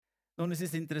Nun, es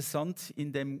ist interessant,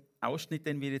 in dem Ausschnitt,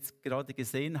 den wir jetzt gerade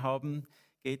gesehen haben,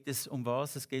 geht es um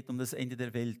was? Es geht um das Ende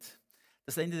der Welt.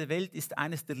 Das Ende der Welt ist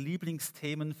eines der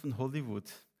Lieblingsthemen von Hollywood.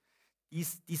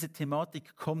 Diese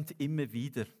Thematik kommt immer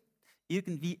wieder.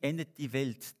 Irgendwie endet die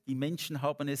Welt. Die Menschen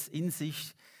haben es in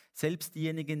sich. Selbst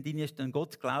diejenigen, die nicht an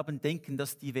Gott glauben, denken,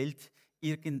 dass die Welt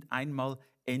irgendeinmal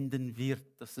enden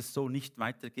wird, dass es so nicht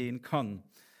weitergehen kann.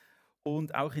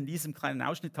 Und auch in diesem kleinen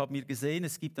Ausschnitt haben wir gesehen,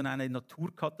 es gibt dann eine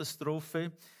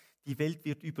Naturkatastrophe. Die Welt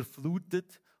wird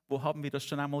überflutet. Wo haben wir das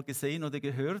schon einmal gesehen oder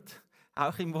gehört?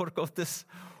 Auch im Wort Gottes.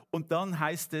 Und dann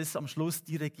heißt es am Schluss,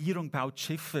 die Regierung baut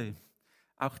Schiffe.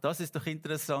 Auch das ist doch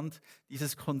interessant,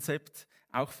 dieses Konzept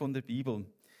auch von der Bibel.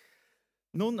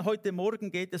 Nun, heute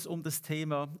Morgen geht es um das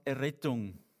Thema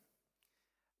Errettung.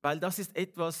 Weil das ist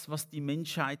etwas, was die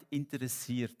Menschheit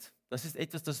interessiert. Das ist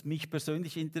etwas, das mich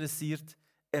persönlich interessiert.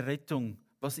 Errettung.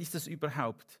 Was ist das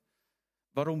überhaupt?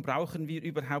 Warum brauchen wir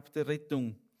überhaupt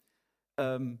Errettung?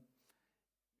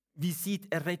 Wie sieht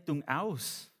Errettung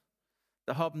aus?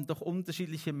 Da haben doch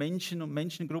unterschiedliche Menschen und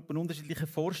Menschengruppen unterschiedliche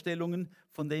Vorstellungen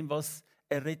von dem, was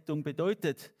Errettung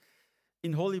bedeutet.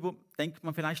 In Hollywood denkt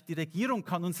man vielleicht, die Regierung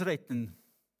kann uns retten.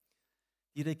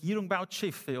 Die Regierung baut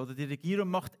Schiffe oder die Regierung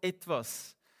macht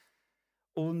etwas.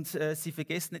 Und sie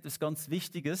vergessen etwas ganz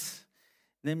Wichtiges,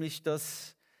 nämlich,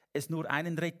 dass es nur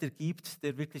einen Retter gibt,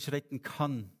 der wirklich retten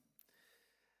kann.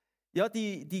 Ja,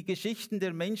 die Geschichten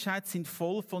der Menschheit sind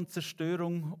voll von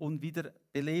Zerstörung und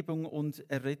Wiederbelebung und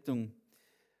Errettung.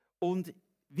 Und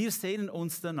wir sehnen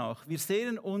uns danach. Wir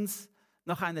sehnen uns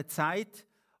nach einer Zeit,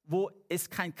 wo es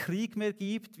keinen Krieg mehr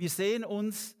gibt. Wir sehnen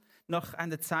uns nach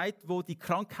einer Zeit, wo die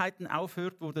Krankheiten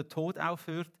aufhört, wo der Tod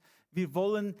aufhört. Wir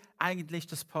wollen eigentlich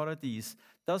das Paradies.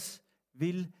 Das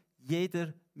will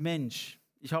jeder Mensch.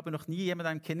 Ich habe noch nie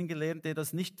jemanden kennengelernt, der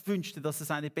das nicht wünschte, dass es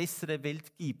eine bessere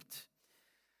Welt gibt.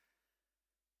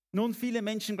 Nun, viele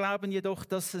Menschen glauben jedoch,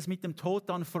 dass es mit dem Tod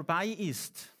dann vorbei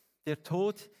ist. Der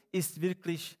Tod ist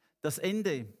wirklich das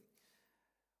Ende.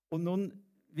 Und nun,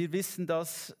 wir wissen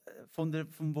das vom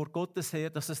Wort Gottes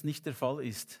her, dass es nicht der Fall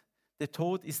ist. Der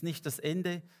Tod ist nicht das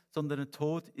Ende, sondern der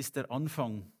Tod ist der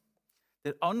Anfang.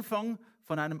 Der Anfang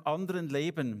von einem anderen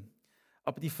Leben.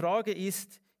 Aber die Frage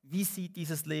ist, wie sieht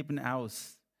dieses Leben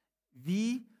aus?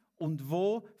 Wie und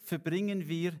wo verbringen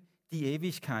wir die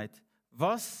Ewigkeit?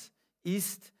 Was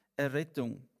ist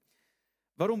Errettung?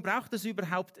 Warum braucht es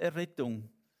überhaupt Errettung?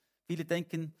 Viele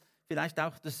denken vielleicht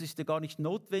auch, das ist ja gar nicht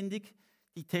notwendig.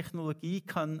 Die Technologie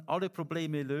kann alle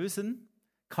Probleme lösen.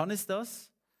 Kann es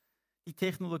das? Die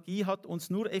Technologie hat uns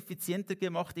nur effizienter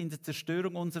gemacht in der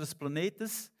Zerstörung unseres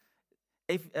Planetes.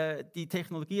 Die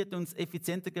Technologie hat uns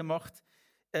effizienter gemacht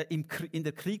in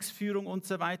der Kriegsführung und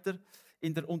so weiter,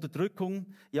 in der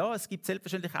Unterdrückung. Ja, es gibt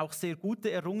selbstverständlich auch sehr gute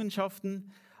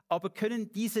Errungenschaften, aber können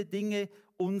diese Dinge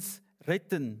uns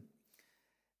retten?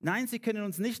 Nein, sie können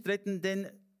uns nicht retten,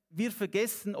 denn wir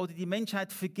vergessen oder die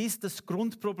Menschheit vergisst das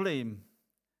Grundproblem.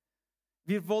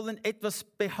 Wir wollen etwas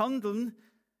behandeln,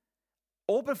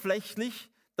 oberflächlich,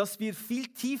 dass wir viel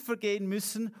tiefer gehen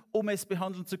müssen, um es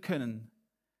behandeln zu können.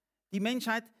 Die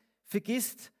Menschheit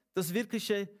vergisst das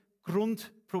wirkliche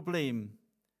Grundproblem.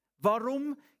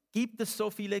 Warum gibt es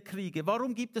so viele Kriege?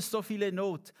 Warum gibt es so viele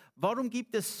Not? Warum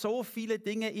gibt es so viele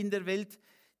Dinge in der Welt,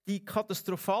 die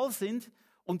katastrophal sind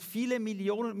und viele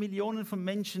Millionen von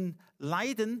Menschen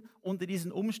leiden unter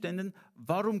diesen Umständen?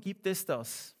 Warum gibt es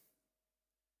das?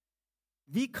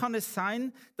 Wie kann es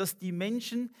sein, dass die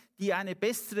Menschen, die eine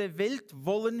bessere Welt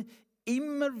wollen,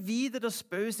 immer wieder das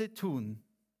Böse tun?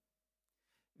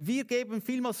 Wir geben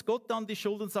vielmals Gott an die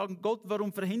Schuld und sagen, Gott,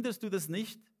 warum verhinderst du das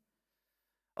nicht?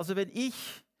 Also wenn ich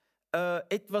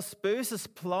etwas Böses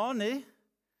plane,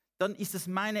 dann ist es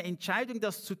meine Entscheidung,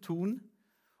 das zu tun.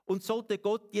 Und sollte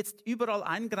Gott jetzt überall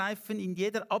eingreifen, in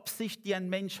jeder Absicht, die ein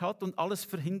Mensch hat und alles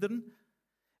verhindern?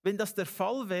 Wenn das der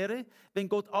Fall wäre, wenn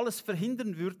Gott alles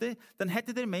verhindern würde, dann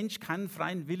hätte der Mensch keinen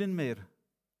freien Willen mehr.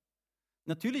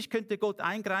 Natürlich könnte Gott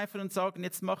eingreifen und sagen,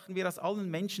 jetzt machen wir aus allen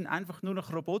Menschen einfach nur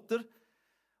noch Roboter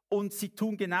und sie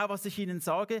tun genau, was ich ihnen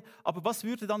sage. Aber was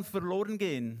würde dann verloren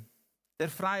gehen? Der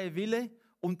freie Wille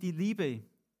und die Liebe.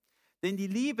 Denn die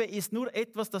Liebe ist nur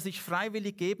etwas, das ich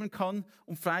freiwillig geben kann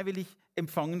und freiwillig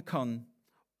empfangen kann.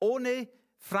 Ohne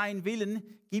freien Willen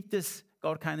gibt es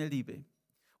gar keine Liebe.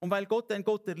 Und weil Gott ein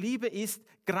Gott der Liebe ist,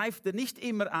 greift er nicht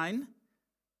immer ein.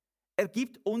 Er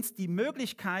gibt uns die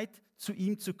Möglichkeit, zu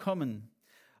ihm zu kommen.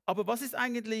 Aber was ist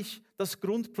eigentlich das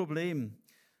Grundproblem?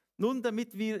 Nun,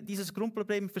 damit wir dieses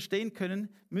Grundproblem verstehen können,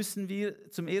 müssen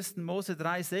wir zum 1. Mose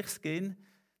 3,6 gehen.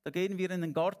 Da gehen wir in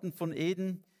den Garten von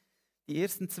Eden. Die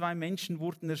ersten 2 Menschen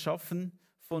wurden erschaffen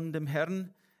von dem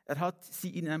Herrn. Er hat sie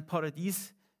in ein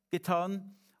Paradies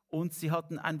getan und sie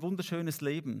hatten ein wunderschönes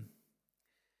Leben.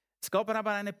 Es gab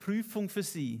aber eine Prüfung für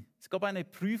sie. Es gab eine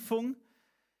Prüfung,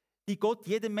 die Gott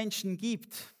jedem Menschen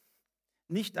gibt.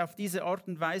 Nicht auf diese Art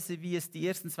und Weise, wie es die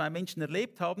ersten 2 Menschen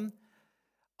erlebt haben,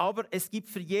 aber es gibt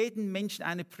für jeden Menschen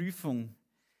eine Prüfung.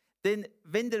 Denn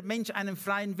wenn der Mensch einen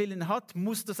freien Willen hat,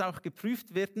 muss das auch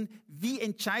geprüft werden. Wie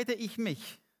entscheide ich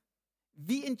mich?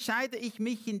 Wie entscheide ich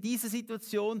mich in dieser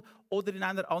Situation oder in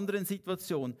einer anderen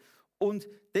Situation? Und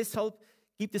deshalb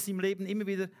gibt es im Leben immer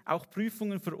wieder auch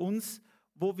Prüfungen für uns,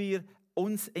 wo wir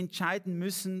uns entscheiden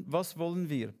müssen, was wollen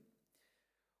wir.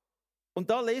 Und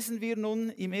da lesen wir nun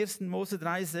im 1. Mose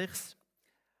 3,6,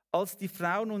 als die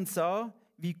Frau nun sah,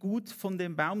 wie gut von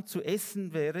dem Baum zu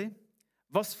essen wäre,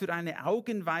 was für eine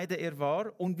Augenweide er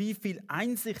war und wie viel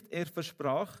Einsicht er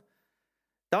versprach,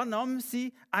 da nahm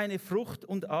sie eine Frucht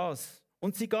und aß.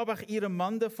 Und sie gab auch ihrem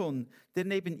Mann davon, der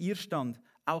neben ihr stand.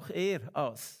 Auch er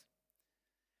aß.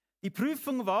 Die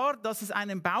Prüfung war, dass es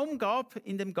einen Baum gab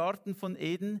in dem Garten von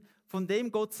Eden, von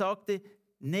dem Gott sagte,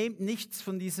 nehmt nichts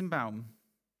von diesem Baum.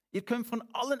 Ihr könnt von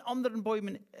allen anderen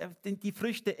Bäumen die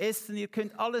Früchte essen, ihr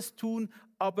könnt alles tun,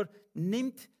 aber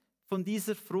nehmt von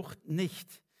dieser Frucht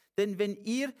nicht. Denn wenn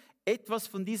ihr etwas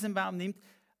von diesem Baum nehmt,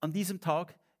 an diesem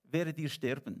Tag werdet ihr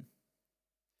sterben.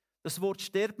 Das Wort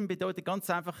sterben bedeutet ganz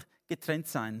einfach getrennt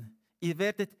sein. Ihr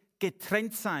werdet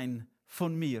getrennt sein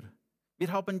von mir.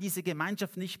 Wir haben diese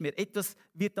Gemeinschaft nicht mehr. Etwas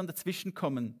wird dann dazwischen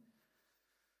kommen.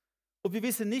 Und wir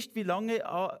wissen nicht, wie lange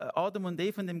Adam und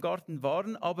Eva in dem Garten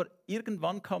waren, aber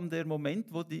irgendwann kam der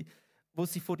Moment, wo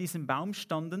sie vor diesem Baum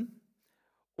standen.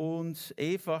 Und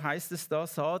Eva, heißt es da,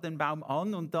 sah den Baum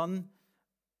an und dann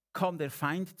kam der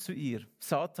Feind zu ihr,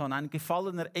 Satan, ein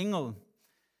gefallener Engel,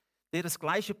 der das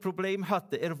gleiche Problem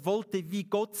hatte. Er wollte wie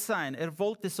Gott sein, er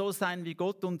wollte so sein wie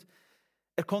Gott und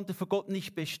er konnte vor Gott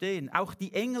nicht bestehen. Auch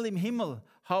die Engel im Himmel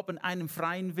haben einen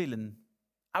freien Willen.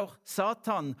 Auch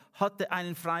Satan hatte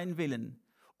einen freien Willen.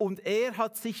 Und er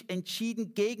hat sich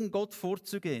entschieden, gegen Gott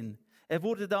vorzugehen. Er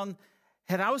wurde dann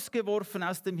herausgeworfen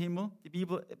aus dem Himmel. Die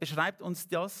Bibel beschreibt uns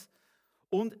das.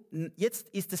 Und jetzt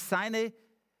ist es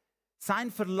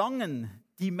sein Verlangen,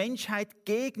 die Menschheit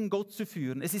gegen Gott zu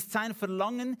führen. Es ist sein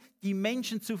Verlangen, die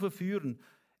Menschen zu verführen.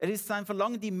 Es ist sein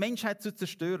Verlangen, die Menschheit zu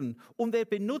zerstören. Und er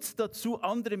benutzt dazu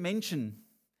andere Menschen.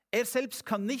 Er selbst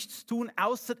kann nichts tun,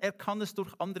 außer er kann es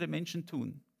durch andere Menschen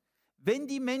tun. Wenn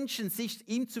die Menschen sich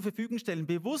ihm zur Verfügung stellen,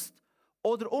 bewusst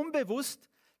oder unbewusst,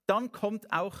 dann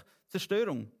kommt auch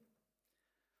Zerstörung.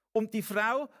 Und die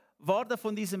Frau war da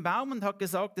von diesem Baum und hat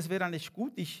gesagt, es wäre eigentlich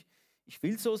gut, ich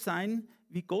will so sein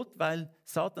wie Gott, weil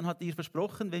Satan hat ihr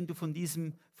versprochen, wenn du von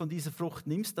dieser Frucht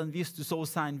nimmst, dann wirst du so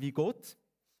sein wie Gott.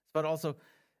 Es war also,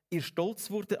 ihr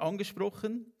Stolz wurde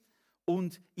angesprochen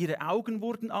und ihre Augen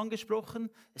wurden angesprochen.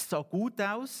 Es sah gut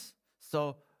aus, es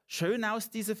sah schön aus,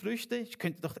 diese Früchte. Ich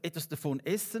könnte doch etwas davon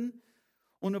essen.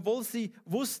 Und obwohl sie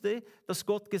wusste, dass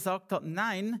Gott gesagt hat,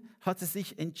 nein, hat sie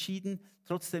sich entschieden,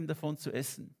 trotzdem davon zu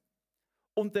essen.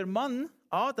 Und der Mann,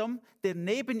 Adam, der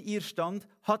neben ihr stand,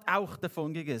 hat auch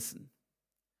davon gegessen.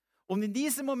 Und in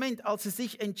diesem Moment, als sie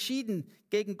sich entschieden,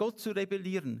 gegen Gott zu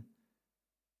rebellieren,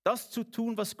 das zu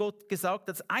tun, was Gott gesagt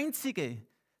hat,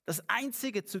 das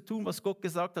Einzige zu tun, was Gott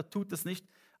gesagt hat, tut das nicht.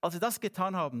 Als sie das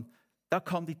getan haben, da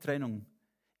kam die Trennung.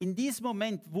 In diesem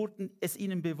Moment wurde es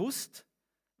ihnen bewusst,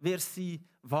 wer sie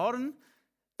waren,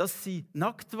 dass sie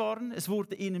nackt waren. Es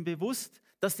wurde ihnen bewusst,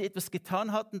 dass sie etwas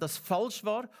getan hatten, das falsch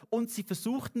war. Und sie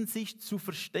versuchten sich zu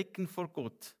verstecken vor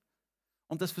Gott.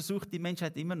 Und das versucht die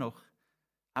Menschheit immer noch,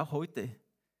 auch heute.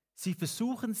 Sie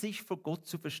versuchen sich vor Gott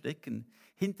zu verstecken.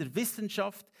 Hinter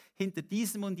Wissenschaft, hinter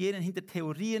diesem und jenem, hinter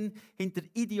Theorien, hinter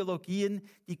Ideologien,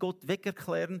 die Gott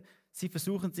wegerklären. Sie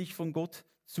versuchen sich von Gott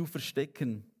zu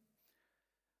verstecken.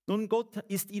 Nun, Gott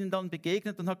ist ihnen dann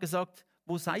begegnet und hat gesagt,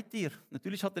 wo seid ihr?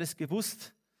 Natürlich hat er es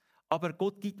gewusst, aber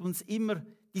Gott gibt uns immer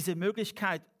diese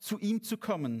Möglichkeit, zu ihm zu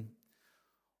kommen.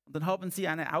 Und dann haben sie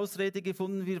eine Ausrede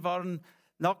gefunden, wir waren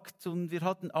nackt und wir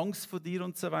hatten Angst vor dir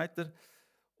und so weiter.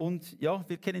 Und ja,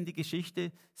 wir kennen die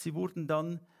Geschichte, sie wurden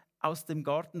dann aus dem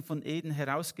Garten von Eden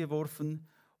herausgeworfen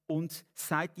und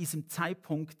seit diesem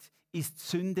Zeitpunkt ist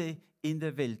Sünde in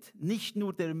der Welt. Nicht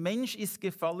nur der Mensch ist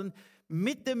gefallen,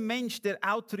 mit dem Mensch, der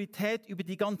Autorität über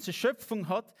die ganze Schöpfung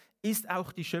hat, ist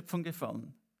auch die Schöpfung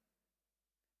gefallen.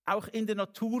 Auch in der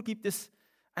Natur gibt es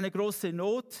eine große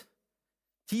Not.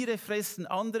 Tiere fressen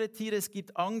andere Tiere, es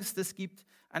gibt Angst, es gibt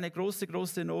eine große,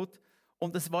 große Not.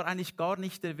 Und das war eigentlich gar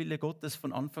nicht der Wille Gottes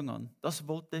von Anfang an. Das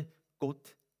wollte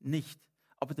Gott nicht.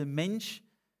 Aber der Mensch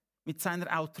mit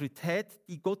seiner Autorität,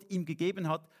 die Gott ihm gegeben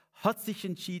hat, hat sich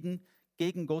entschieden,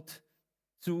 gegen Gott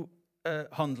zu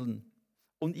handeln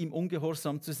und ihm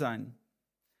ungehorsam zu sein.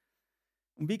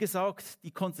 Und wie gesagt, die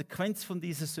Konsequenz von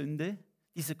dieser Sünde,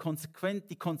 die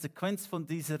Konsequenz von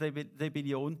dieser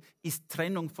Rebellion ist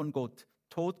Trennung von Gott.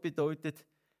 Tod bedeutet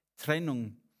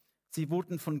Trennung. Sie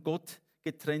wurden von Gott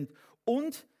getrennt.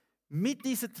 Und mit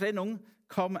dieser Trennung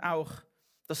kam auch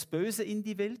das Böse in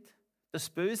die Welt. Das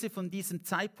Böse von diesem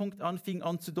Zeitpunkt an fing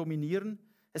an zu dominieren.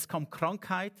 Es kam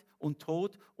Krankheit und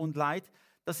Tod und Leid.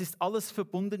 Das ist alles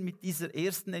verbunden mit dieser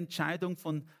ersten Entscheidung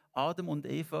von Adam und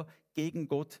Eva, gegen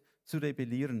Gott zu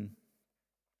rebellieren.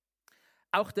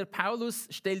 Auch der Paulus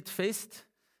stellt fest,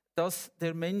 dass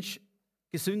der Mensch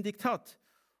gesündigt hat.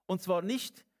 Und zwar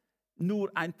nicht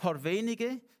nur ein paar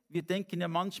wenige. Wir denken ja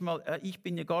manchmal, ich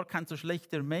bin ja gar kein so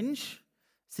schlechter Mensch.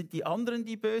 Es sind die anderen,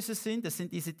 die böse sind. Es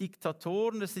sind diese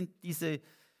Diktatoren, es sind diese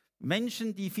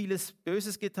Menschen, die vieles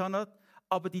Böses getan haben.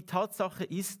 Aber die Tatsache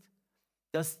ist,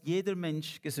 dass jeder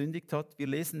Mensch gesündigt hat. Wir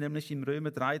lesen nämlich im Römer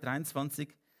 3,23.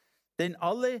 Denn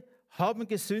alle haben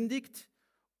gesündigt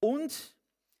und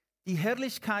die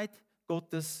Herrlichkeit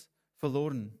Gottes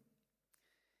verloren.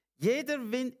 Jeder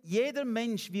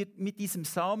Mensch wird mit diesem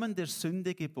Samen der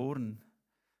Sünde geboren.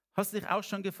 Hast du dich auch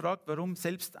schon gefragt, warum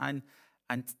selbst ein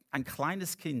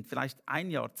kleines Kind, vielleicht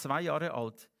 1 Jahr, 2 Jahre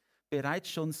alt, bereits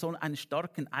schon so einen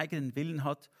starken eigenen Willen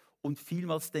hat und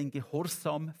vielmals den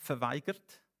Gehorsam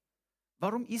verweigert?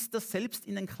 Warum ist das selbst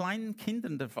in den kleinen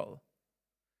Kindern der Fall?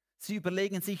 Sie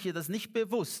überlegen sich ja das nicht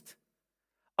bewusst.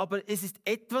 Aber es ist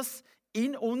etwas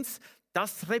in uns,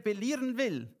 das rebellieren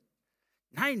will.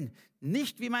 Nein,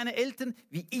 nicht wie meine Eltern,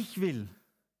 wie ich will.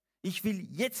 Ich will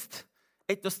jetzt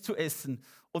etwas zu essen.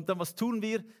 Und dann was tun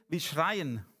wir? Wir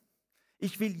schreien.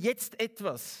 Ich will jetzt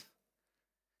etwas.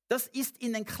 Das ist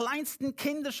in den kleinsten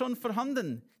Kindern schon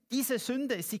vorhanden. Diese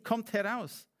Sünde, sie kommt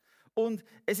heraus. Und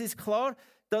es ist klar,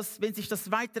 dass wenn sich das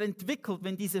weiterentwickelt,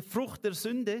 wenn diese Frucht der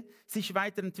Sünde sich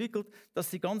weiterentwickelt, dass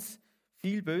sie ganz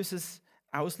viel Böses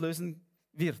auslösen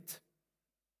wird.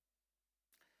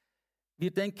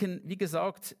 Wir denken, wie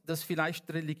gesagt, dass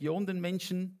vielleicht Religion den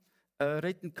Menschen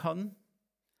retten kann,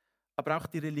 aber auch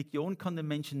die Religion kann den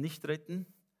Menschen nicht retten.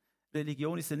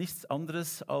 Religion ist ja nichts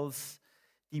anderes als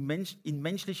in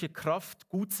menschlicher Kraft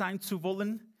gut sein zu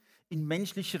wollen, in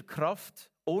menschlicher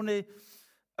Kraft,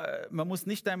 man muss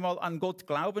nicht einmal an Gott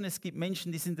glauben. Es gibt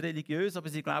Menschen, die sind religiös, aber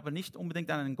sie glauben nicht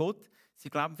unbedingt an einen Gott. Sie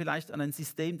glauben vielleicht an ein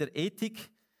System der Ethik,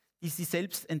 die sie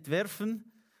selbst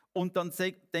entwerfen. Und dann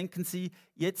denken sie,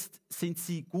 jetzt sind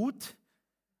sie gut.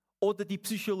 Oder die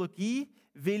Psychologie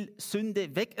will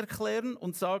Sünde wegerklären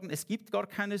und sagen, es gibt gar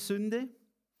keine Sünde.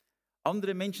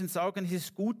 Andere Menschen sagen, es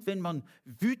ist gut, wenn man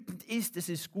wütend ist. Es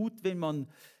ist gut, wenn man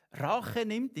Rache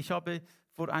nimmt. Ich habe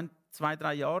vor 2,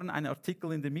 3 Jahren einen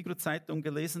Artikel in der Migros-Zeitung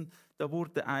gelesen. Da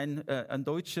wurde ein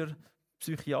deutscher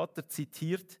Psychiater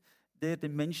zitiert, der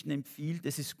den Menschen empfiehlt,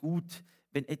 es ist gut,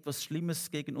 wenn etwas Schlimmes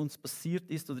gegen uns passiert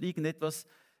ist oder irgendetwas,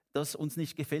 das uns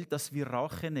nicht gefällt, dass wir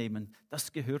Rache nehmen.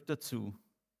 Das gehört dazu.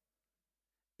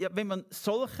 Ja, wenn man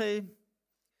solche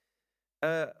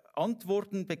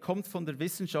Antworten bekommt von der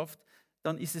Wissenschaft,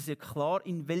 dann ist es ja klar,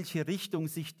 in welche Richtung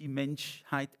sich die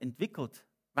Menschheit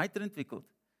weiterentwickelt.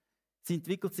 Sie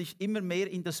entwickelt sich immer mehr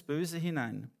in das Böse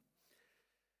hinein.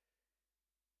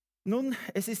 Nun,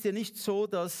 es ist ja nicht so,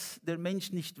 dass der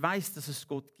Mensch nicht weiß, dass es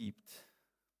Gott gibt.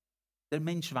 Der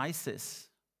Mensch weiß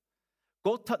es.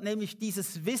 Gott hat nämlich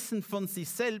dieses Wissen von sich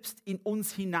selbst in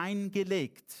uns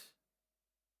hineingelegt.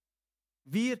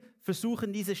 Wir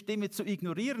versuchen, diese Stimme zu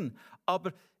ignorieren,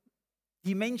 aber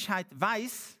die Menschheit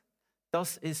weiß,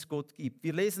 dass es Gott gibt.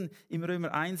 Wir lesen im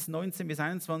Römer 1, 19 bis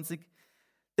 21,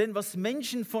 denn was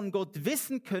Menschen von Gott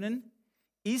wissen können,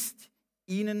 ist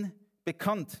ihnen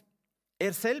bekannt.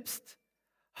 Er selbst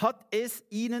hat es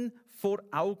ihnen vor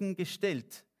Augen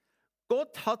gestellt.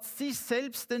 Gott hat sich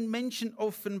selbst den Menschen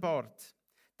offenbart,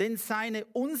 denn seine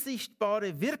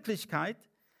unsichtbare Wirklichkeit,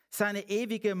 seine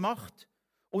ewige Macht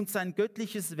und sein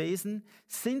göttliches Wesen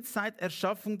sind seit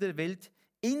Erschaffung der Welt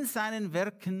in seinen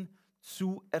Werken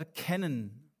zu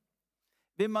erkennen.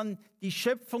 Wenn man die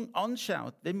Schöpfung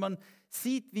anschaut, wenn man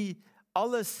sieht, wie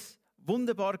alles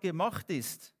wunderbar gemacht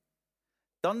ist,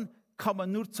 dann kann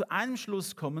man nur zu einem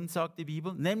Schluss kommen, sagt die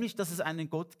Bibel, nämlich, dass es einen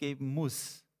Gott geben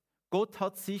muss. Gott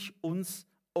hat sich uns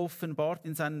offenbart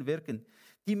in seinen Werken.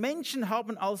 Die Menschen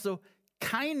haben also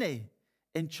keine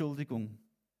Entschuldigung.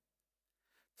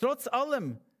 Trotz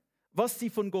allem, was sie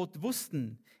von Gott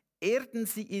wussten, ehrten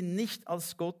sie ihn nicht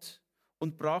als Gott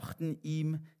und brachten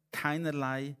ihm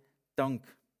keinerlei Dank.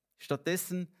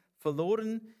 Stattdessen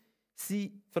verloren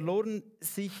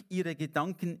sich ihre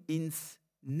Gedanken ins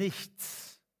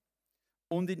Nichts.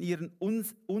 Und in ihren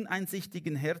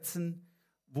uneinsichtigen Herzen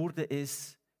wurde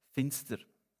es finster.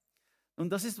 Und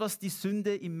das ist, was die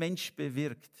Sünde im Mensch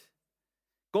bewirkt.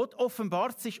 Gott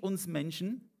offenbart sich uns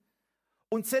Menschen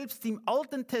und selbst im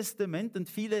Alten Testament, und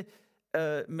viele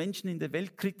Menschen in der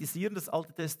Welt kritisieren das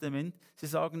Alte Testament, sie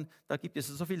sagen, da gibt es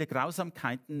so viele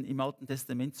Grausamkeiten im Alten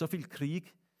Testament, so viel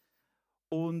Krieg,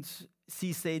 und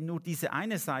sie sehen nur diese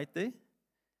eine Seite,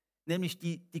 nämlich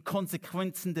die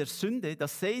Konsequenzen der Sünde,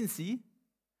 das sehen sie,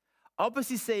 aber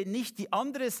sie sehen nicht die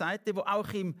andere Seite, wo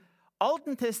auch im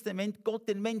Alten Testament Gott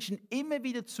den Menschen immer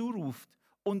wieder zuruft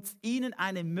und ihnen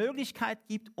eine Möglichkeit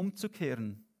gibt,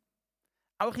 umzukehren.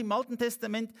 Auch im Alten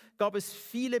Testament gab es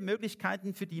viele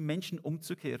Möglichkeiten für die Menschen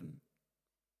umzukehren.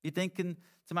 Wir denken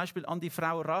zum Beispiel an die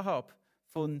Frau Rahab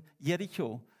von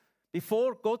Jericho.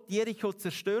 Bevor Gott Jericho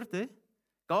zerstörte,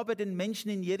 gab er den Menschen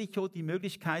in Jericho die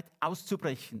Möglichkeit,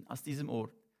 auszubrechen aus diesem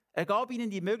Ort. Er gab ihnen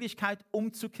die Möglichkeit,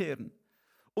 umzukehren.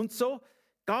 Und so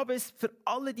gab es für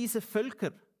alle diese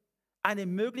Völker eine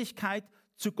Möglichkeit,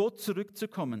 zu Gott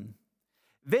zurückzukommen.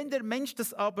 Wenn der Mensch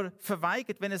das aber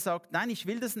verweigert, wenn er sagt, nein, ich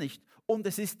will das nicht, und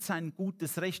es ist sein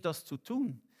gutes Recht, das zu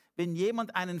tun. Wenn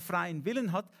jemand einen freien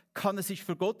Willen hat, kann er sich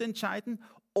für Gott entscheiden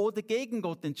oder gegen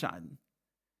Gott entscheiden.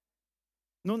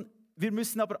 Nun, wir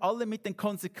müssen aber alle mit den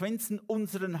Konsequenzen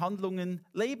unserer Handlungen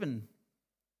leben.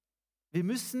 Wir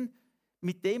müssen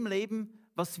mit dem leben,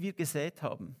 was wir gesät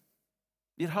haben.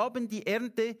 Wir haben die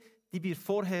Ernte, die wir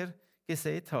vorher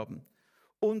gesät haben.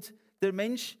 Und der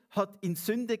Mensch hat in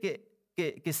Sünde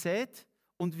gesät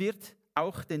und wird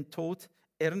auch den Tod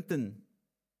ernten.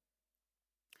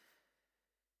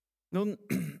 Nun,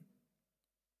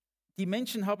 die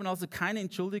Menschen haben also keine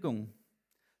Entschuldigung.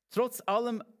 Trotz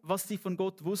allem, was sie von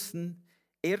Gott wussten,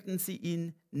 ehrten sie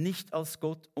ihn nicht als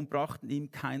Gott und brachten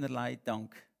ihm keinerlei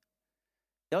Dank.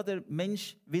 Ja, der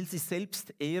Mensch will sich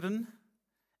selbst ehren,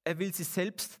 er will sich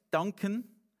selbst danken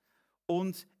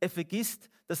und er vergisst,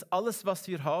 dass alles, was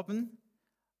wir haben,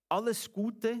 alles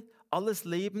Gute, alles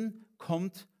Leben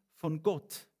kommt von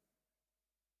Gott.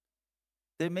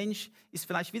 Der Mensch ist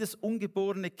vielleicht wie das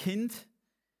ungeborene Kind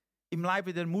im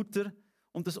Leibe der Mutter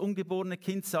und das ungeborene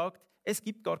Kind sagt, es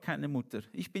gibt gar keine Mutter,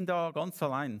 ich bin da ganz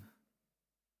allein.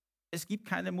 Es gibt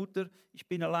keine Mutter, ich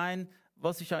bin allein,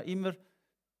 was ich ja immer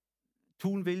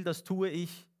tun will, das tue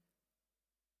ich.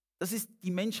 Das ist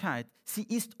die Menschheit. Sie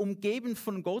ist umgeben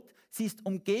von Gott, sie ist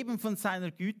umgeben von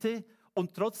seiner Güte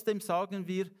und trotzdem sagen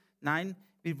wir, nein,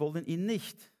 wir wollen ihn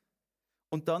nicht.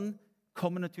 Und dann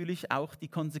kommen natürlich auch die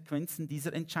Konsequenzen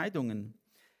dieser Entscheidungen.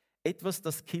 Etwas,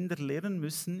 das Kinder lernen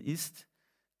müssen, ist,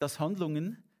 dass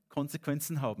Handlungen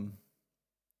Konsequenzen haben.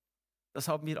 Das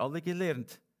haben wir alle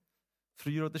gelernt.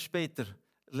 Früher oder später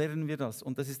lernen wir das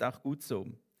und das ist auch gut so.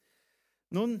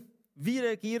 Nun, wie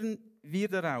reagieren wir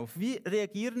darauf? Wie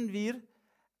reagieren wir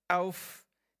auf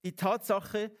die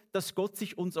Tatsache, dass Gott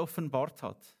sich uns offenbart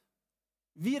hat?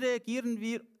 Wie reagieren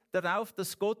wir darauf,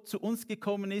 dass Gott zu uns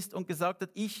gekommen ist und gesagt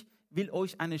hat, ich will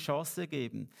euch eine Chance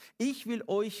geben. Ich will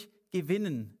euch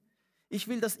gewinnen. Ich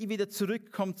will, dass ihr wieder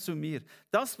zurückkommt zu mir.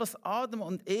 Das, was Adam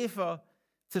und Eva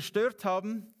zerstört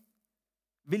haben,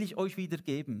 will ich euch wieder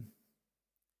geben.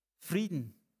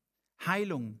 Frieden,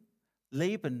 Heilung,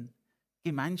 Leben,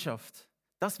 Gemeinschaft.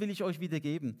 Das will ich euch wieder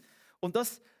geben. Und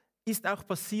das ist auch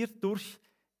passiert durch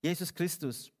Jesus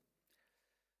Christus.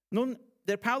 Nun,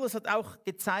 der Paulus hat auch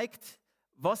gezeigt,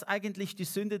 was eigentlich die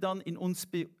Sünde dann in uns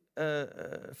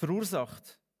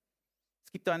verursacht.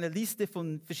 Es gibt da eine Liste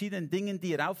von verschiedenen Dingen,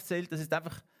 die er aufzählt. Es sind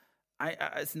einfach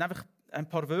ein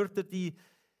paar Wörter, die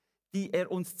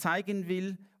er uns zeigen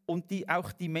will und die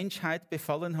auch die Menschheit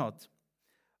befallen hat.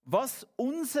 Was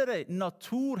unsere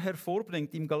Natur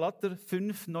hervorbringt, im Galater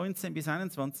 5, 19 bis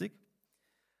 21,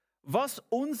 was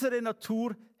unsere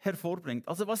Natur hervorbringt.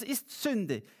 Also was ist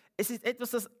Sünde? Es ist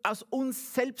etwas, das aus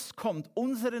uns selbst kommt.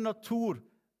 Unsere Natur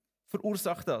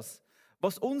verursacht das.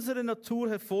 Was unsere Natur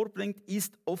hervorbringt,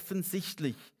 ist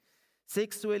offensichtlich.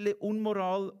 Sexuelle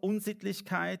Unmoral,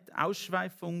 Unsittlichkeit,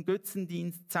 Ausschweifung,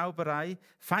 Götzendienst, Zauberei,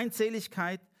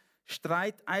 Feindseligkeit,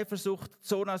 Streit, Eifersucht,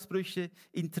 Zornausbrüche,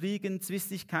 Intrigen,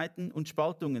 Zwistigkeiten und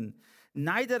Spaltungen,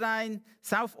 Neidereien,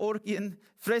 Sauforgien,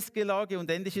 Fressgelage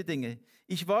und ähnliche Dinge.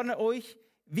 Ich warne euch,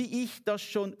 wie ich das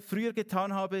schon früher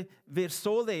getan habe, wer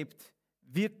so lebt,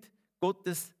 wird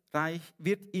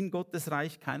in Gottes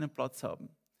Reich keinen Platz haben.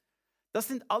 Das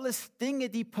sind alles Dinge,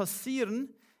 die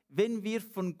passieren, wenn wir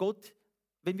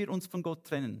uns von Gott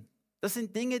trennen. Das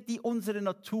sind Dinge, die unsere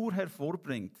Natur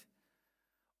hervorbringt.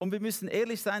 Und wir müssen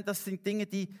ehrlich sein, das sind Dinge,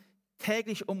 die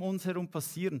täglich um uns herum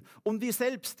passieren. Und wir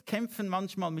selbst kämpfen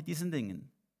manchmal mit diesen Dingen.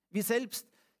 Wir selbst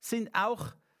sind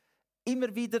auch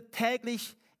immer wieder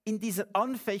täglich in dieser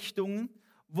Anfechtung,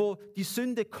 wo die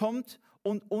Sünde kommt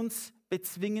und uns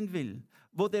bezwingen will.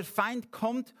 Wo der Feind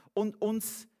kommt und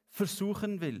uns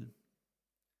versuchen will.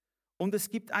 Und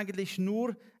es gibt eigentlich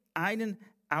nur einen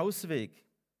Ausweg.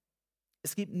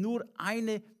 Es gibt nur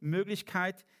eine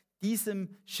Möglichkeit,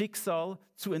 diesem Schicksal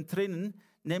zu entrinnen,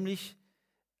 nämlich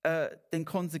den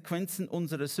Konsequenzen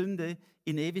unserer Sünde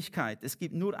in Ewigkeit. Es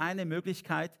gibt nur eine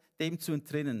Möglichkeit, dem zu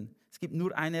entrinnen. Es gibt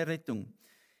nur eine Rettung.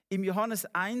 Im Johannes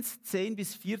 1, 10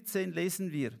 bis 14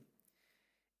 lesen wir: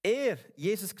 Er,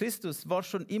 Jesus Christus, war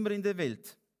schon immer in der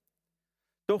Welt.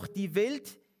 Doch die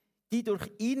Welt, die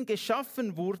durch ihn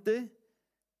geschaffen wurde,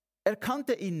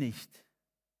 erkannte ihn nicht.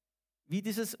 Wie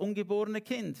dieses ungeborene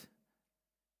Kind.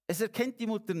 Es erkennt die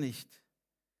Mutter nicht.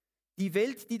 Die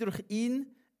Welt, die durch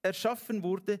ihn erschaffen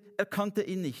wurde, erkannte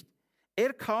ihn nicht.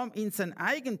 Er kam in sein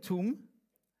Eigentum,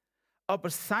 aber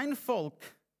sein Volk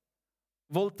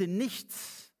wollte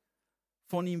nichts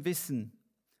von ihm wissen.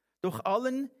 Doch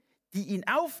allen, die ihn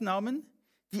aufnahmen,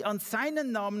 die an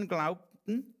seinen Namen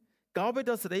glaubten, gab er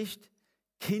das Recht,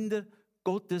 Kinder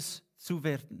Gottes zu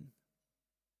werden.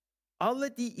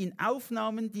 Alle, die ihn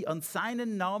aufnahmen, die an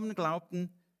seinen Namen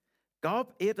glaubten,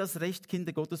 gab er das Recht,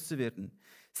 Kinder Gottes zu werden.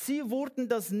 Sie wurden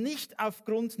das nicht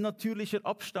aufgrund natürlicher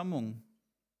Abstammung,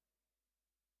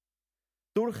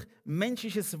 durch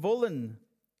menschliches Wollen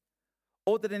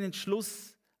oder den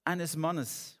Entschluss eines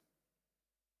Mannes,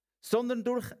 sondern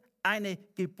durch eine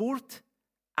Geburt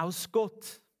aus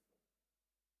Gott.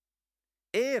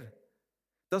 Er,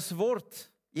 das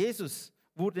Wort, Jesus,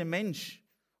 wurde Mensch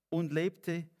und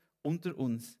lebte unter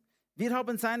uns. Wir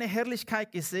haben seine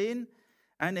Herrlichkeit gesehen,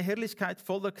 eine Herrlichkeit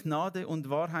voller Gnade und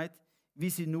Wahrheit, wie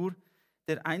sie nur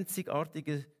der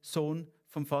einzigartige Sohn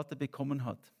vom Vater bekommen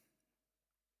hat.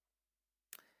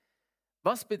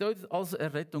 Was bedeutet also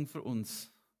Errettung für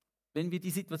uns? Wenn wir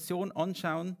die Situation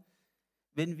anschauen,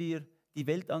 wenn wir die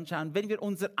Welt anschauen, wenn wir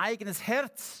unser eigenes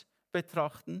Herz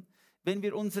betrachten, wenn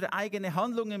wir unsere eigenen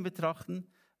Handlungen betrachten,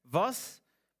 was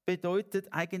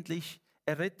bedeutet eigentlich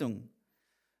Errettung?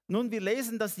 Nun, wir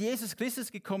lesen, dass Jesus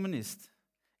Christus gekommen ist.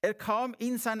 Er kam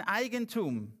in sein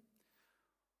Eigentum.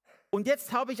 Und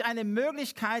jetzt habe ich eine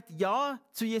Möglichkeit, Ja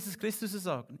zu Jesus Christus zu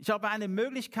sagen. Ich habe eine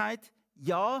Möglichkeit,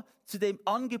 Ja zu dem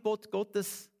Angebot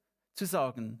Gottes zu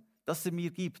sagen, das er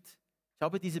mir gibt. Ich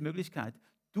habe diese Möglichkeit.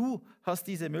 Du hast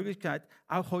diese Möglichkeit,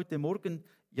 auch heute Morgen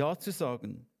Ja zu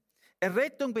sagen.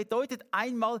 Errettung bedeutet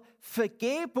einmal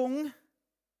Vergebung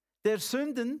der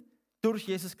Sünden durch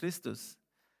Jesus Christus.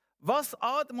 Was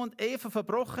Adam und Eva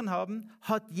verbrochen haben,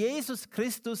 hat Jesus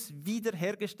Christus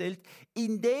wiederhergestellt,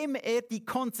 indem er die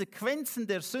Konsequenzen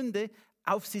der Sünde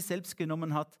auf sich selbst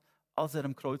genommen hat, als er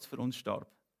am Kreuz für uns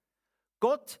starb.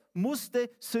 Gott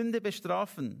musste Sünde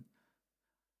bestrafen.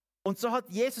 Und so hat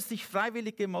Jesus sich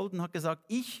freiwillig gemeldet und hat gesagt,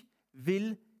 ich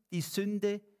will die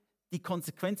Sünde, die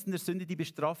Konsequenzen der Sünde, die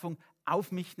Bestrafung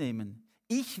auf mich nehmen.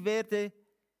 Ich werde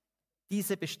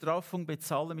diese Bestrafung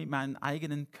bezahlen mit meinem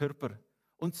eigenen Körper.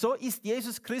 Und so ist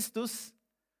Jesus Christus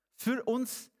für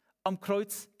uns am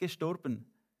Kreuz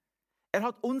gestorben. Er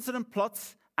hat unseren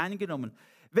Platz eingenommen.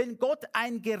 Wenn Gott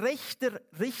ein gerechter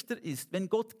Richter ist, wenn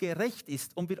Gott gerecht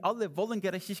ist und wir alle wollen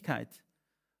Gerechtigkeit,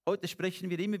 heute sprechen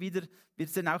wir immer wieder, wir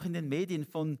sehen auch in den Medien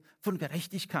von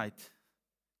Gerechtigkeit.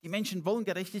 Die Menschen wollen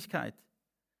Gerechtigkeit.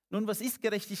 Nun, was ist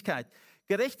Gerechtigkeit?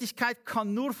 Gerechtigkeit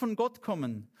kann nur von Gott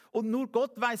kommen. Und nur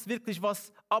Gott weiß wirklich,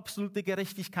 was absolute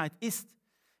Gerechtigkeit ist.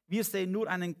 Wir sehen nur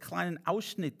einen kleinen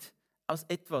Ausschnitt aus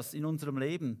etwas in unserem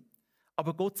Leben.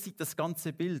 Aber Gott sieht das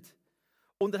ganze Bild.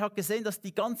 Und er hat gesehen, dass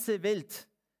die ganze Welt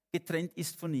getrennt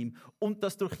ist von ihm. Und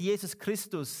dass durch Jesus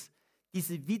Christus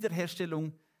diese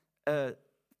Wiederherstellung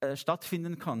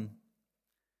stattfinden kann.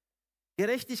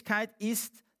 Gerechtigkeit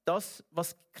ist das,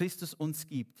 was Christus uns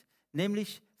gibt.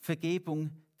 Nämlich Vergebung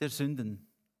der Sünden.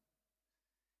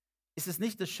 Ist es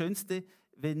nicht das Schönste,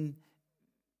 wenn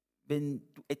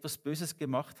du etwas Böses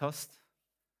gemacht hast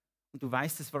und du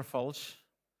weißt, es war falsch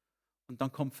und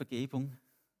dann kommt Vergebung?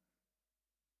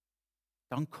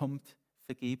 Dann kommt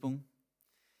Vergebung.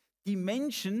 Die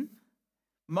Menschen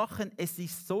machen es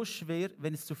sich so schwer,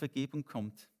 wenn es zur Vergebung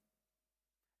kommt.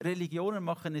 Religionen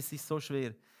machen es sich so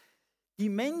schwer. Die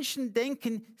Menschen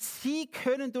denken, sie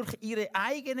können durch ihre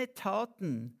eigenen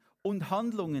Taten und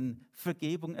Handlungen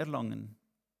Vergebung erlangen.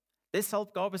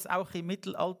 Deshalb gab es auch im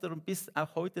Mittelalter und bis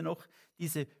auch heute noch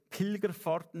diese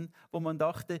Pilgerfahrten, wo man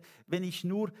dachte, wenn ich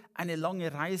nur eine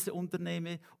lange Reise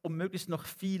unternehme und möglichst noch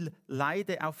viel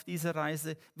leide auf dieser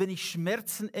Reise, wenn ich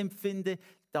Schmerzen empfinde,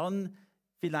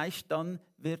 vielleicht dann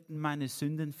werden meine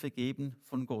Sünden vergeben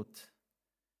von Gott.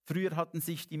 Früher hatten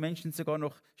sich die Menschen sogar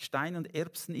noch Stein und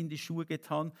Erbsen in die Schuhe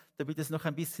getan, damit es noch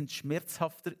ein bisschen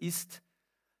schmerzhafter ist,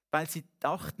 weil sie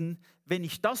dachten, wenn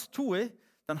ich das tue,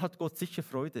 dann hat Gott sicher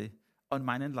Freude an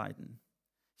meinen Leiden.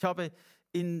 Ich habe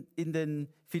in den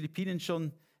Philippinen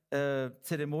schon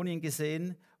Zeremonien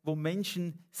gesehen, wo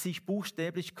Menschen sich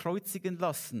buchstäblich kreuzigen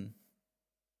lassen,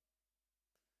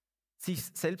 sich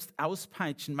selbst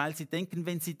auspeitschen, weil sie denken,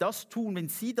 wenn sie das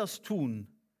tun,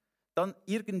 dann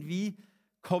irgendwie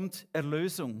kommt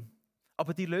Erlösung.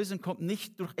 Aber die Lösung kommt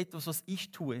nicht durch etwas, was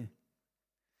ich tue.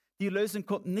 Die Erlösung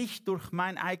kommt nicht durch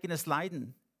mein eigenes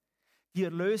Leiden. Die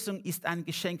Erlösung ist ein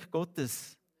Geschenk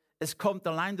Gottes. Es kommt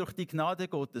allein durch die Gnade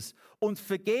Gottes. Und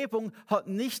Vergebung hat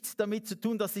nichts damit zu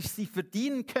tun, dass ich sie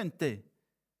verdienen könnte.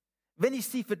 Wenn ich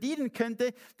sie verdienen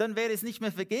könnte, dann wäre es nicht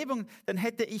mehr Vergebung, dann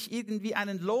hätte ich irgendwie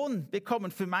einen Lohn bekommen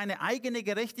für meine eigene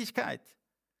Gerechtigkeit.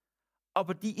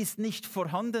 Aber die ist nicht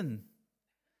vorhanden.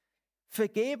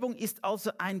 Vergebung ist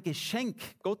also ein Geschenk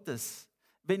Gottes.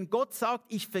 Wenn Gott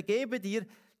sagt, ich vergebe dir,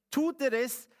 tut er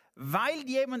es, weil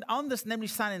jemand anders,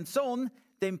 nämlich seinen Sohn,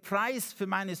 den Preis für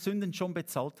meine Sünden schon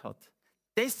bezahlt hat.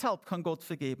 Deshalb kann Gott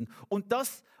vergeben. Und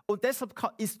deshalb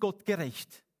ist Gott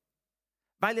gerecht.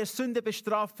 Weil er Sünde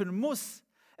bestrafen muss.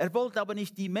 Er wollte aber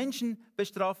nicht die Menschen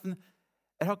bestrafen.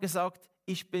 Er hat gesagt,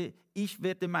 ich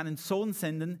werde meinen Sohn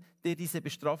senden, der diese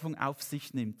Bestrafung auf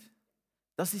sich nimmt.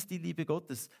 Das ist die Liebe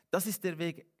Gottes. Das ist der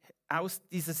Weg aus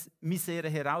dieser Misere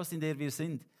heraus, in der wir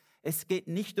sind. Es geht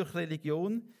nicht durch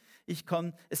Religion. Es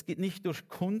geht nicht durch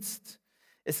Kunst.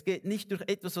 Es geht nicht durch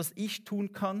etwas, was ich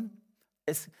tun kann.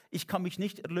 Ich kann mich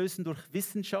nicht erlösen durch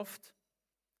Wissenschaft.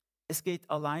 Es geht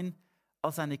allein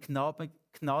als eine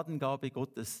Gnadengabe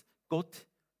Gottes. Gott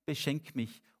beschenkt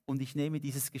mich und ich nehme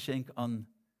dieses Geschenk an.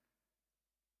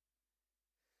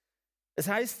 Es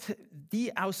heißt,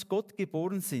 die aus Gott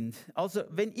geboren sind. Also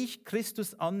wenn ich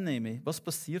Christus annehme, was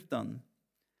passiert dann?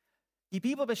 Die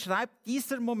Bibel beschreibt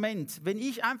dieser Moment, wenn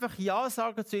ich einfach Ja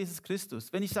sage zu Jesus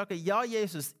Christus, wenn ich sage, ja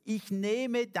Jesus, ich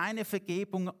nehme deine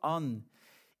Vergebung an.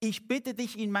 Ich bitte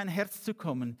dich, in mein Herz zu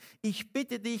kommen. Ich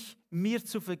bitte dich, mir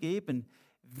zu vergeben.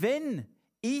 Wenn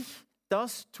ich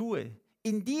das tue,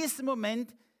 in diesem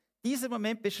Moment, dieser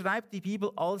Moment beschreibt die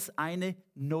Bibel als eine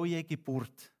neue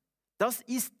Geburt. Das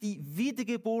ist die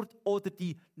Wiedergeburt oder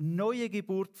die neue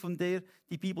Geburt, von der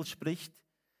die Bibel spricht,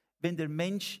 wenn der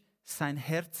Mensch sein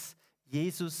Herz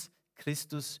Jesus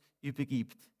Christus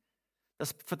übergibt.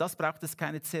 Für das braucht es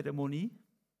keine Zeremonie.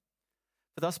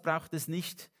 Für das braucht es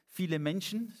nicht viele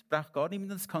Menschen. Es braucht gar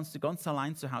niemanden. Das kannst du ganz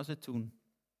allein zu Hause tun.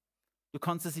 Du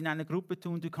kannst es in einer Gruppe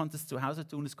tun, du kannst es zu Hause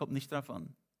tun. Es kommt nicht darauf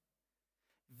an.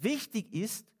 Wichtig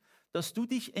ist, dass du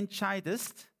dich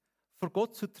entscheidest, vor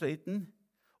Gott zu treten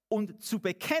und zu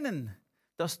bekennen,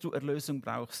 dass du Erlösung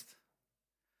brauchst.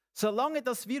 Solange,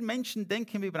 dass wir Menschen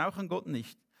denken, wir brauchen Gott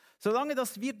nicht. Solange,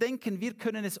 dass wir denken, wir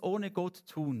können es ohne Gott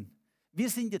tun.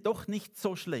 Wir sind ja doch nicht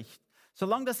so schlecht.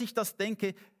 Solange, dass ich das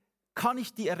denke, kann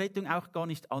ich die Errettung auch gar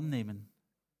nicht annehmen.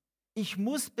 Ich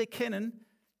muss bekennen,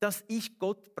 dass ich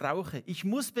Gott brauche. Ich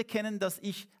muss bekennen, dass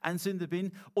ich ein Sünder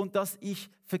bin und dass ich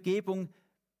Vergebung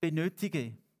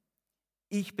benötige.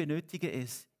 Ich benötige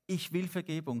es. Ich will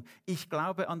Vergebung. Ich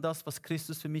glaube an das, was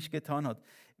Christus für mich getan hat.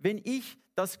 Wenn ich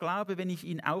das glaube, wenn ich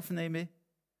ihn aufnehme,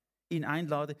 ihn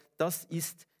einlade, das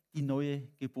ist die neue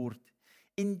Geburt.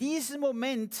 In diesem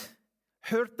Moment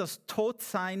hört das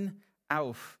Todsein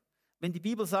auf. Wenn die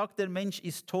Bibel sagt, der Mensch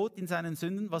ist tot in seinen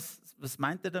Sünden, was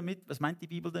meint er damit? Was meint die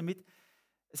Bibel damit?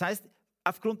 Das heißt,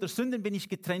 aufgrund der Sünden bin ich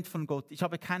getrennt von Gott. Ich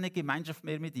habe keine Gemeinschaft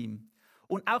mehr mit ihm.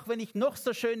 Und auch wenn ich noch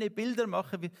so schöne Bilder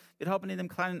mache, wir haben in einem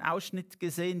kleinen Ausschnitt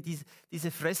gesehen,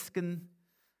 diese Fresken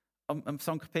am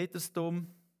St.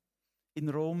 Petersdom in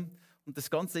Rom und das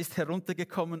Ganze ist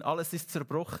heruntergekommen, alles ist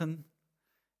zerbrochen.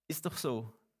 Ist doch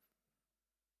so.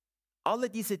 Alle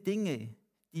diese Dinge,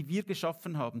 die wir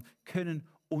geschaffen haben, können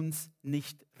uns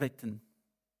nicht retten.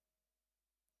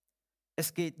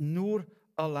 Es geht nur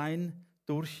allein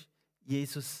durch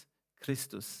Jesus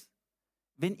Christus.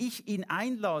 Wenn ich ihn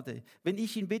einlade, wenn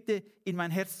ich ihn bitte, in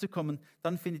mein Herz zu kommen,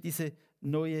 dann findet diese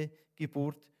neue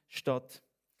Geburt statt.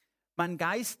 Mein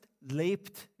Geist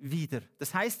lebt wieder.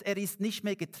 Das heißt, er ist nicht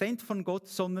mehr getrennt von Gott,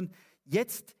 sondern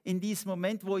jetzt in diesem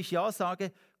Moment, wo ich Ja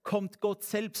sage, kommt Gott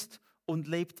selbst und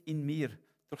lebt in mir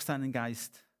durch seinen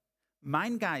Geist.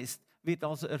 Mein Geist wird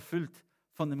also erfüllt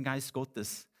von dem Geist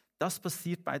Gottes. Das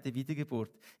passiert bei der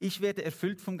Wiedergeburt. Ich werde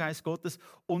erfüllt vom Geist Gottes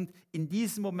und in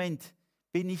diesem Moment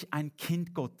bin ich ein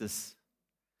Kind Gottes.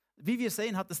 Wie wir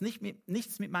sehen, hat das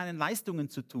nichts mit meinen Leistungen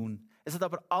zu tun. Es hat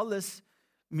aber alles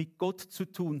mit Gott zu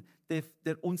tun, der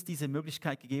uns diese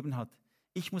Möglichkeit gegeben hat.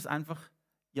 Ich muss einfach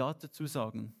Ja dazu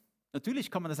sagen. Natürlich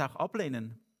kann man das auch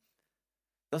ablehnen.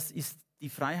 Das ist die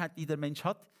Freiheit, die der Mensch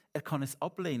hat. Er kann es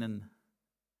ablehnen.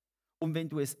 Und wenn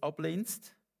du es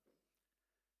ablehnst,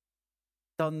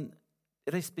 dann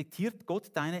respektiert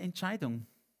Gott deine Entscheidung.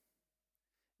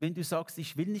 Wenn du sagst,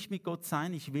 ich will nicht mit Gott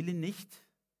sein, ich will ihn nicht,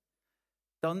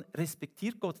 dann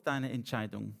respektiert Gott deine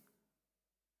Entscheidung.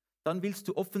 Dann willst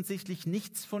du offensichtlich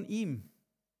nichts von ihm.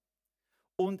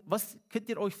 Und was könnt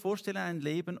ihr euch vorstellen, ein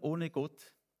Leben ohne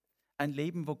Gott? Ein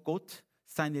Leben, wo Gott,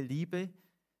 seine Liebe,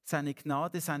 seine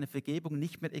Gnade, seine Vergebung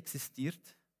nicht mehr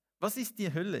existiert? Was ist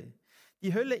die Hölle?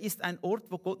 Die Hölle ist ein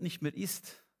Ort, wo Gott nicht mehr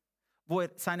ist, wo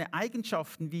er seine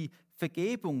Eigenschaften wie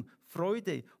Vergebung,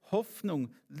 Freude,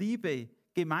 Hoffnung, Liebe,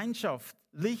 Gemeinschaft,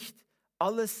 Licht,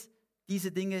 alles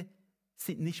diese Dinge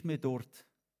sind nicht mehr dort.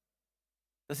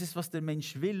 Das ist, was der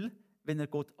Mensch will, wenn er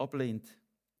Gott ablehnt.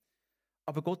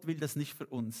 Aber Gott will das nicht für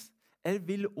uns. Er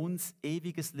will uns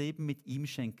ewiges Leben mit ihm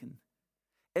schenken.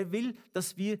 Er will,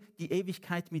 dass wir die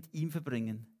Ewigkeit mit ihm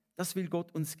verbringen. Das will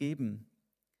Gott uns geben.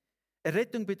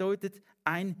 Errettung bedeutet,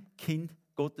 ein Kind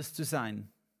Gottes zu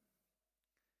sein.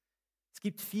 Es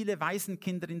gibt viele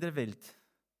Waisenkinder in der Welt.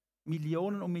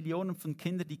 Millionen und Millionen von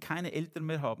Kindern, die keine Eltern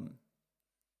mehr haben.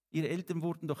 Ihre Eltern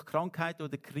wurden durch Krankheit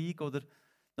oder Krieg oder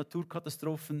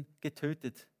Naturkatastrophen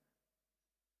getötet.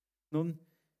 Nun,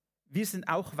 wir sind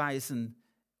auch Waisen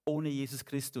ohne Jesus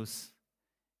Christus.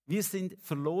 Wir sind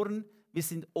verloren, wir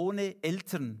sind ohne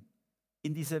Eltern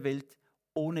in dieser Welt,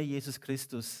 ohne Jesus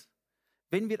Christus.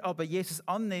 Wenn wir aber Jesus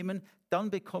annehmen,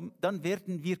 dann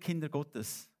werden wir Kinder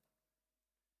Gottes.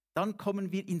 Dann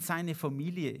kommen wir in seine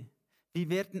Familie. Wir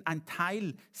werden ein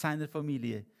Teil seiner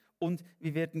Familie und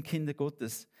wir werden Kinder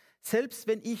Gottes. Selbst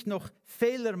wenn ich noch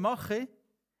Fehler mache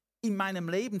in meinem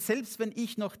Leben, selbst wenn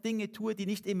ich noch Dinge tue, die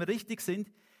nicht immer richtig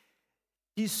sind,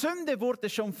 die Sünde wurde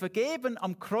schon vergeben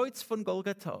am Kreuz von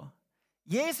Golgatha.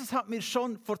 Jesus hat mir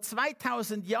schon vor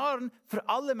 2000 Jahren für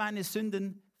alle meine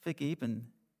Sünden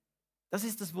vergeben. Das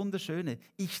ist das Wunderschöne.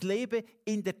 Ich lebe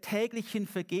in der täglichen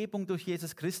Vergebung durch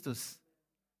Jesus Christus.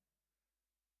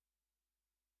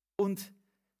 Und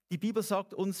die Bibel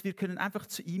sagt uns, wir können einfach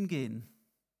zu ihm gehen.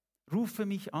 Rufe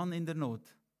mich an in der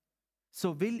Not.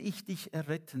 So will ich dich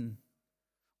erretten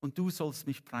und du sollst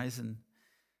mich preisen.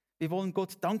 Wir wollen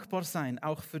Gott dankbar sein,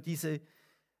 auch für diese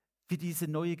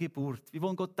neue Geburt. Wir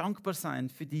wollen Gott dankbar sein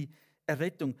für die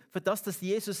Errettung, für das, dass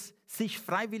Jesus sich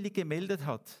freiwillig gemeldet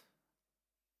hat.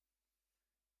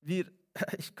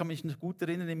 Ich kann mich noch gut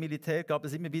erinnern, im Militär gab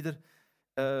es immer wieder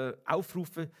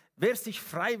Aufrufe, wer sich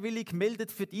freiwillig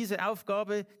meldet für diese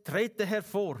Aufgabe, trete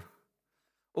hervor.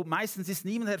 Und meistens ist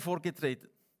niemand hervorgetreten,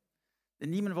 denn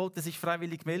niemand wollte sich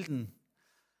freiwillig melden.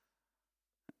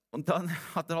 Und dann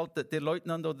hat halt der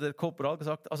Leutnant oder der Korporal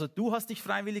gesagt, also du hast dich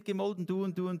freiwillig gemeldet, du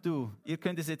und du und du. Ihr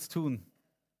könnt es jetzt tun.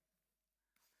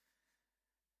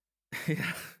 Ja.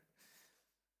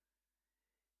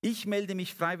 Ich melde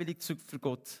mich freiwillig für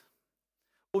Gott.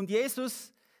 Und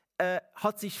Jesus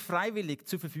hat sich freiwillig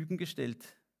zur Verfügung gestellt.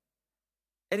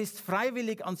 Er ist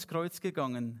freiwillig ans Kreuz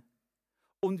gegangen.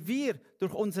 Und wir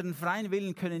durch unseren freien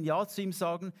Willen können Ja zu ihm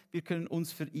sagen, wir können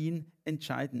uns für ihn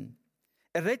entscheiden.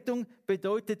 Errettung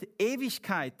bedeutet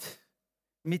Ewigkeit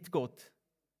mit Gott.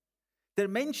 Der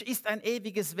Mensch ist ein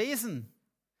ewiges Wesen.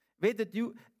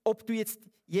 Ob du jetzt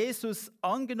Jesus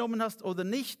angenommen hast oder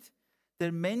nicht,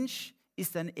 der Mensch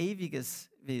ist ein ewiges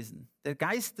Wesen. Der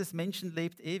Geist des Menschen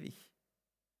lebt ewig.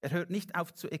 Er hört nicht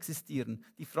auf zu existieren.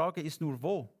 Die Frage ist nur,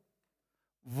 wo?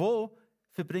 Wo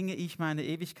verbringe ich meine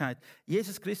Ewigkeit?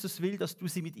 Jesus Christus will, dass du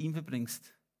sie mit ihm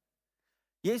verbringst.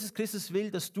 Jesus Christus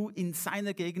will, dass du in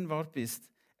seiner Gegenwart bist.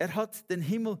 Er hat den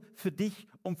Himmel für dich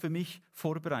und für mich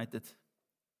vorbereitet.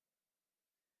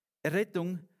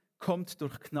 Errettung kommt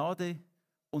durch Gnade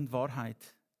und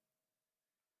Wahrheit.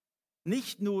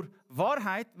 Nicht nur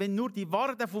Wahrheit, wenn nur die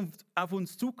Wahrheit auf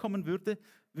uns zukommen würde,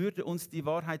 würde uns die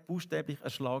Wahrheit buchstäblich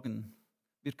erschlagen.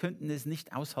 Wir könnten es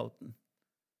nicht aushalten.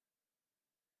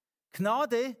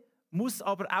 Gnade muss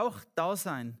aber auch da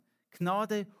sein.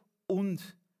 Gnade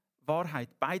und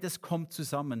Wahrheit, beides kommt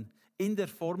zusammen in der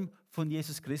Form von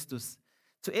Jesus Christus.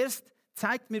 Zuerst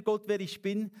zeigt mir Gott, wer ich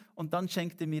bin, und dann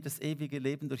schenkt er mir das ewige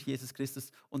Leben durch Jesus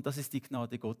Christus, und das ist die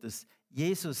Gnade Gottes.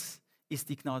 Jesus ist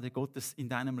die Gnade Gottes in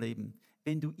deinem Leben.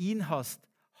 Wenn du ihn hast,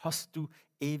 hast du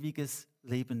ewiges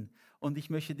Leben. Und ich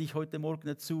möchte dich heute Morgen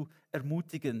dazu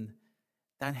ermutigen,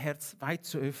 dein Herz weit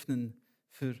zu öffnen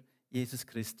für Jesus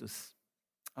Christus.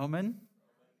 Amen.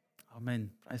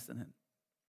 Amen. Preis den Herrn.